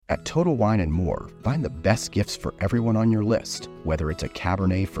At Total Wine & More, find the best gifts for everyone on your list, whether it's a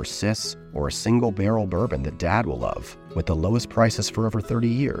Cabernet for Sis or a single barrel bourbon that Dad will love. With the lowest prices for over 30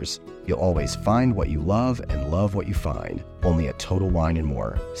 years, you'll always find what you love and love what you find. Only at Total Wine &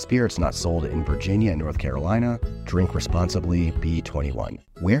 More. Spirits not sold in Virginia and North Carolina. Drink responsibly. B21.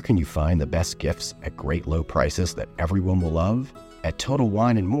 Where can you find the best gifts at great low prices that everyone will love? At Total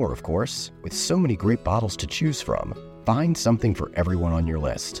Wine & More, of course, with so many great bottles to choose from. Find something for everyone on your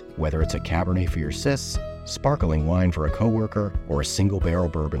list, whether it's a Cabernet for your sis, sparkling wine for a coworker, or a single barrel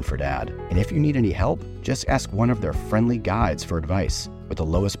bourbon for Dad. And if you need any help, just ask one of their friendly guides for advice. With the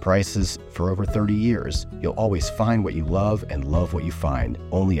lowest prices for over 30 years, you'll always find what you love and love what you find.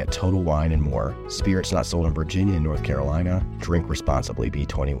 Only at Total Wine & More. Spirits not sold in Virginia and North Carolina. Drink responsibly.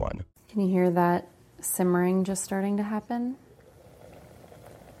 B21. Can you hear that simmering just starting to happen?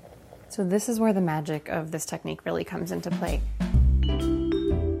 So this is where the magic of this technique really comes into play.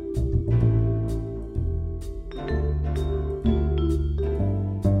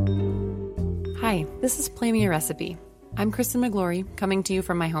 Hi, this is Play Me a Recipe. I'm Kristen McGlory, coming to you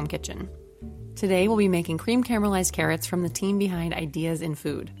from my home kitchen. Today we'll be making cream caramelized carrots from the team behind Ideas in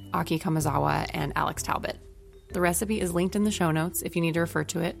Food, Aki Kamazawa and Alex Talbot. The recipe is linked in the show notes if you need to refer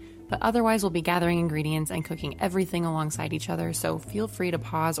to it, but otherwise we'll be gathering ingredients and cooking everything alongside each other, so feel free to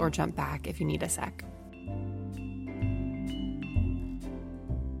pause or jump back if you need a sec.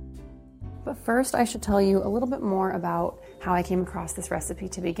 But first, I should tell you a little bit more about how I came across this recipe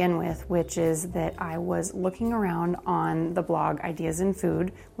to begin with, which is that I was looking around on the blog Ideas in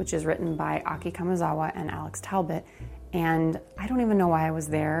Food, which is written by Aki Kamazawa and Alex Talbot, and I don't even know why I was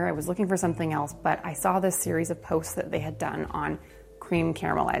there. I was looking for something else, but I saw this series of posts that they had done on cream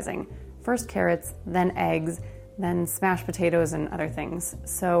caramelizing. First carrots, then eggs, then smashed potatoes and other things.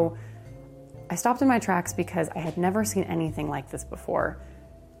 So I stopped in my tracks because I had never seen anything like this before.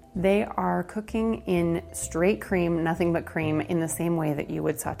 They are cooking in straight cream, nothing but cream, in the same way that you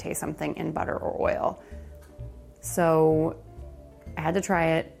would saute something in butter or oil. So I had to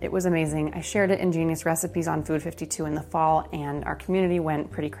try it. It was amazing. I shared it in Genius Recipes on Food 52 in the fall, and our community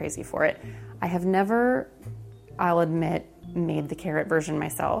went pretty crazy for it. I have never, I'll admit, made the carrot version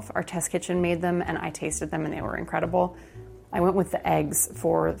myself. Our test kitchen made them, and I tasted them, and they were incredible. I went with the eggs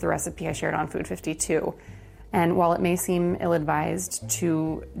for the recipe I shared on Food 52. And while it may seem ill-advised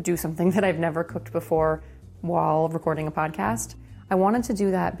to do something that I've never cooked before while recording a podcast, I wanted to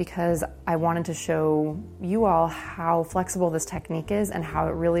do that because I wanted to show you all how flexible this technique is and how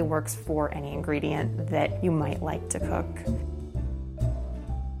it really works for any ingredient that you might like to cook.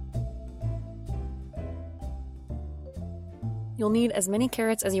 You'll need as many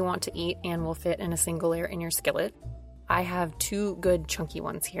carrots as you want to eat and will fit in a single layer in your skillet. I have 2 good chunky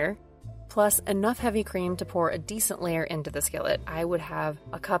ones here, plus enough heavy cream to pour a decent layer into the skillet. I would have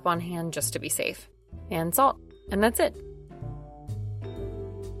a cup on hand just to be safe. And salt, and that's it.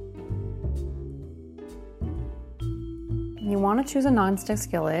 You want to choose a nonstick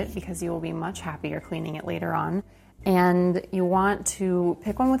skillet because you will be much happier cleaning it later on. And you want to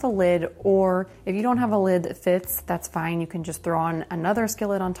pick one with a lid, or if you don't have a lid that fits, that's fine. You can just throw on another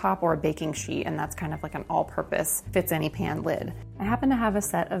skillet on top or a baking sheet, and that's kind of like an all-purpose fits any pan lid. I happen to have a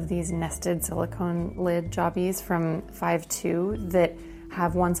set of these nested silicone lid jobbies from 5.2 that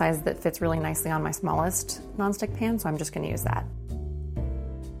have one size that fits really nicely on my smallest nonstick pan, so I'm just going to use that.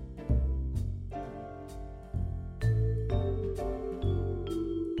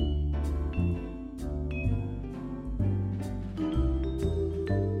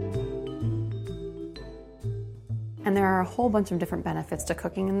 And there are a whole bunch of different benefits to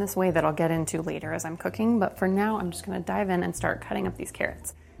cooking in this way that I'll get into later as I'm cooking, but for now I'm just going to dive in and start cutting up these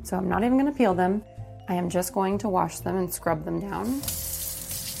carrots. So I'm not even going to peel them. I am just going to wash them and scrub them down.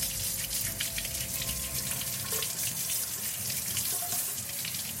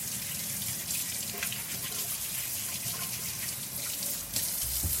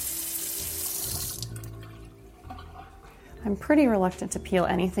 I'm pretty reluctant to peel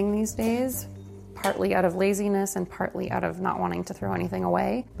anything these days, partly out of laziness and partly out of not wanting to throw anything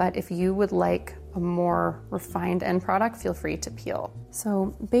away. But if you would like a more refined end product, feel free to peel.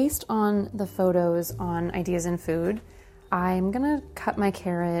 So based on the photos on Ideas in Food, I'm gonna cut my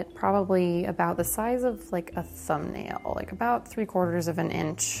carrot probably about the size of like a thumbnail, like about 3/4 of an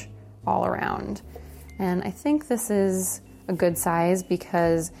inch all around. And I think this is a good size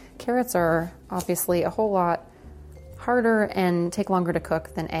because carrots are obviously a whole lot harder and take longer to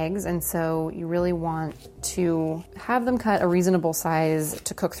cook than eggs, and so you really want to have them cut a reasonable size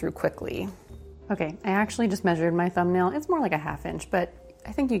to cook through quickly. Okay, I actually just measured my thumbnail. It's more like a 1/2 inch, but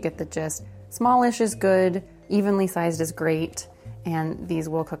I think you get the gist. Smallish is good, evenly sized is great, and these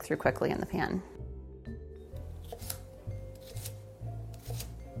will cook through quickly in the pan.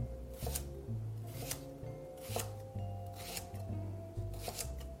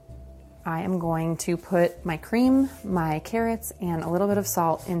 I am going to put my cream, my carrots, and a little bit of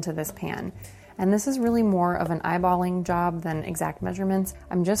salt into this pan. And this is really more of an eyeballing job than exact measurements.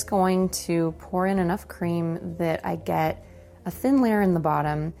 I'm just going to pour in enough cream that I get a thin layer in the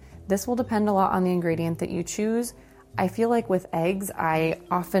bottom. This will depend a lot on the ingredient that you choose. I feel like with eggs, I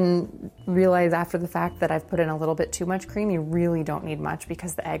often realize after the fact that I've put in a little bit too much cream. You really don't need much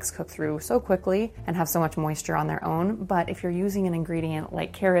because the eggs cook through so quickly and have so much moisture on their own. But if you're using an ingredient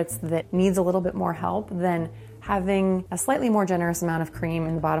like carrots that needs a little bit more help, then having a slightly more generous amount of cream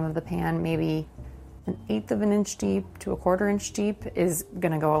in the bottom of the pan, maybe 1/8 of an inch deep to 1/4 inch deep, is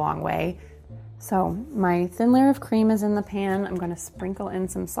gonna go a long way. So my thin layer of cream is in the pan. I'm gonna sprinkle in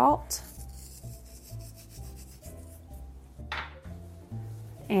some salt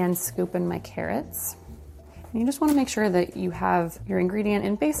and scoop in my carrots. And you just want to make sure that you have your ingredient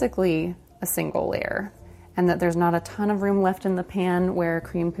in basically a single layer and that there's not a ton of room left in the pan where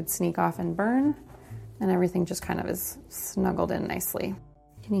cream could sneak off and burn, and everything just kind of is snuggled in nicely.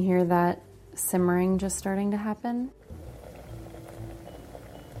 Can you hear that simmering just starting to happen?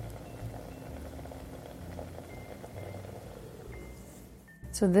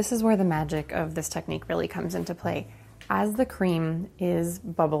 So this is where the magic of this technique really comes into play. As the cream is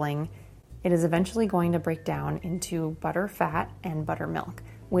bubbling, it is eventually going to break down into butter fat and buttermilk,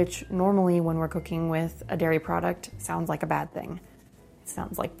 which normally when we're cooking with a dairy product sounds like a bad thing. It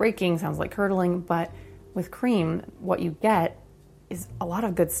sounds like breaking, sounds like curdling, but with cream, what you get is a lot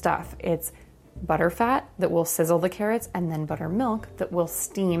of good stuff. It's butter fat that will sizzle the carrots, and then buttermilk that will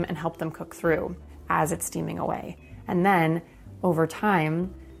steam and help them cook through as it's steaming away. And then over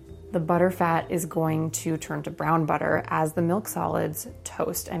time, the butter fat is going to turn to brown butter as the milk solids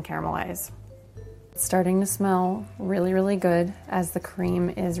toast and caramelize. It's starting to smell really, really good as the cream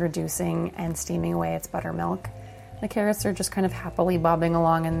is reducing and steaming away its buttermilk. The carrots are just kind of happily bobbing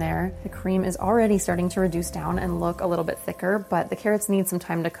along in there. The cream is already starting to reduce down and look a little bit thicker, but the carrots need some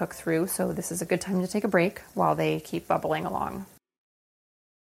time to cook through, so this is a good time to take a break while they keep bubbling along.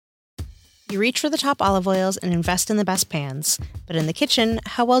 You reach for the top olive oils and invest in the best pans. But in the kitchen,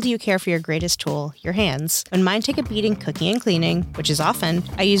 how well do you care for your greatest tool, your hands? When mine take a beating cooking and cleaning, which is often,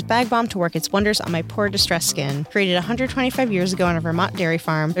 I use Bag Balm to work its wonders on my poor, distressed skin. Created 125 years ago on a Vermont dairy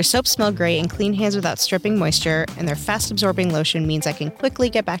farm, their soaps smell great and clean hands without stripping moisture, and their fast-absorbing lotion means I can quickly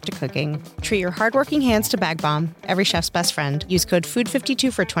get back to cooking. Treat your hardworking hands to Bag Balm, every chef's best friend. Use code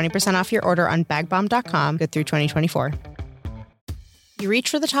FOOD52 for 20% off your order on bagbalm.com, good through 2024. You reach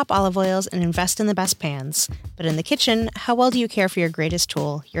for the top olive oils and invest in the best pans. But in the kitchen, how well do you care for your greatest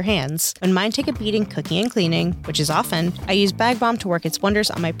tool, your hands? When mine take a beating cooking and cleaning, which is often, I use Bag Balm to work its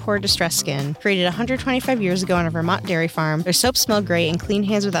wonders on my poor, distressed skin. Created 125 years ago on a Vermont dairy farm, their soaps smell great and clean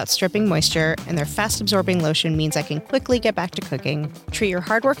hands without stripping moisture, and their fast-absorbing lotion means I can quickly get back to cooking. Treat your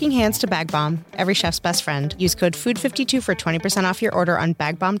hardworking hands to Bag Balm, every chef's best friend. Use code FOOD52 for 20% off your order on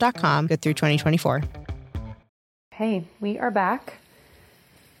bagbalm.com, good through 2024. Hey, we are back.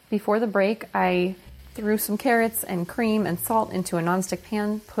 Before the break, I threw some carrots and cream and salt into a nonstick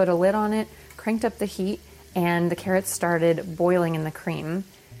pan, put a lid on it, cranked up the heat, and the carrots started boiling in the cream.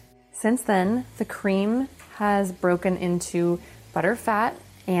 Since then, the cream has broken into butter fat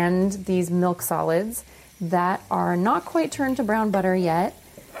and these milk solids that are not quite turned to brown butter yet,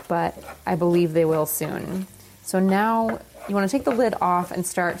 but I believe they will soon. So now you want to take the lid off and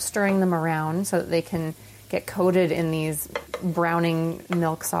start stirring them around so that they can get coated in these browning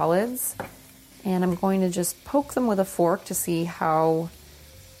milk solids. And I'm going to just poke them with a fork to see how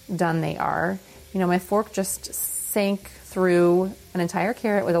done they are. You know, my fork just sank through an entire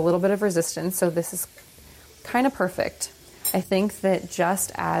carrot with a little bit of resistance, so this is kind of perfect. I think that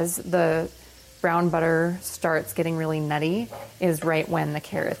just as the brown butter starts getting really nutty is right when the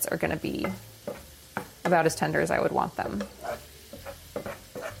carrots are going to be about as tender as I would want them.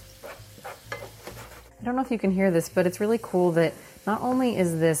 I don't know if you can hear this, but it's really cool that not only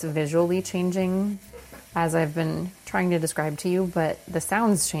is this visually changing as I've been trying to describe to you, but the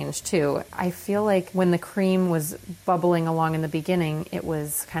sounds change too. I feel like when the cream was bubbling along in the beginning, it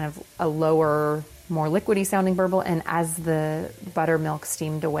was kind of a lower, more liquidy sounding burble, and as the buttermilk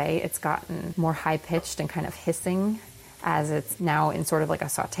steamed away, it's gotten more high pitched and kind of hissing as it's now in sort of like a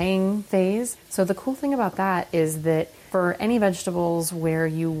sauteing phase. So the cool thing about that is that for any vegetables where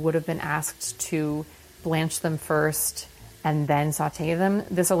you would have been asked to blanch them first and then saute them,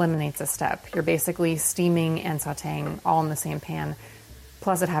 this eliminates a step. You're basically steaming and sauteing all in the same pan.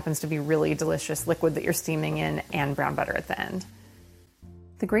 Plus it happens to be really delicious liquid that you're steaming in and brown butter at the end.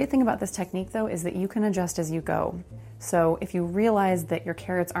 The great thing about this technique, though, is that you can adjust as you go. So if you realize that your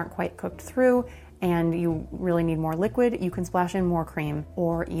carrots aren't quite cooked through and you really need more liquid, you can splash in more cream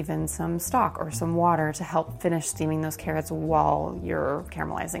or even some stock or some water to help finish steaming those carrots while you're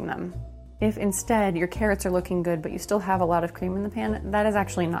caramelizing them. If instead your carrots are looking good but you still have a lot of cream in the pan, that is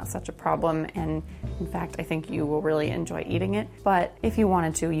actually not such a problem, and in fact I think you will really enjoy eating it. But if you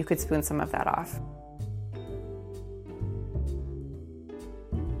wanted to, you could spoon some of that off.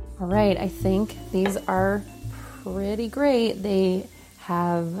 All right, I think these are pretty great. They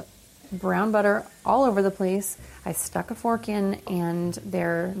have brown butter all over the place. I stuck a fork in and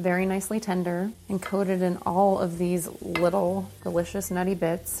they're very nicely tender and coated in all of these little delicious nutty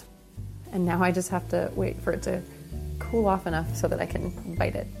bits. And now I just have to wait for it to cool off enough so that I can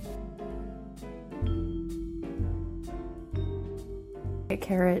bite it. A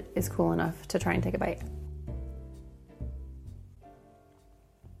carrot is cool enough to try and take a bite.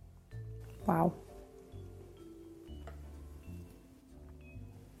 Wow.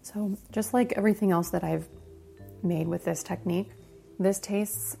 So just like everything else that I've made with this technique, this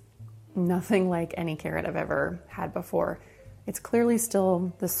tastes nothing like any carrot I've ever had before. It's clearly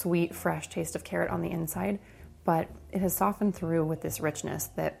still the sweet, fresh taste of carrot on the inside, but it has softened through with this richness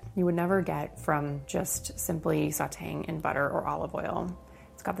that you would never get from just simply sauteing in butter or olive oil.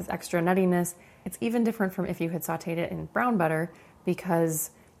 It's got this extra nuttiness. It's even different from if you had sauteed it in brown butter because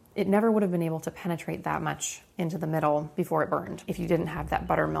it never would have been able to penetrate that much into the middle before it burned if you didn't have that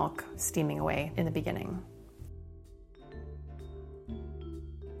buttermilk steaming away in the beginning.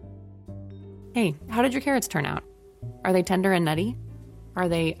 Hey, how did your carrots turn out? Are they tender and nutty? Are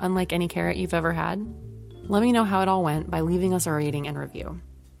they unlike any carrot you've ever had? Let me know how it all went by leaving us a rating and review.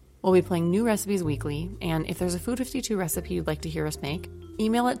 We'll be playing new recipes weekly, and if there's a Food 52 recipe you'd like to hear us make,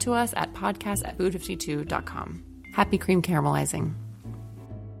 email it to us at podcast@food52.com. Happy cream caramelizing.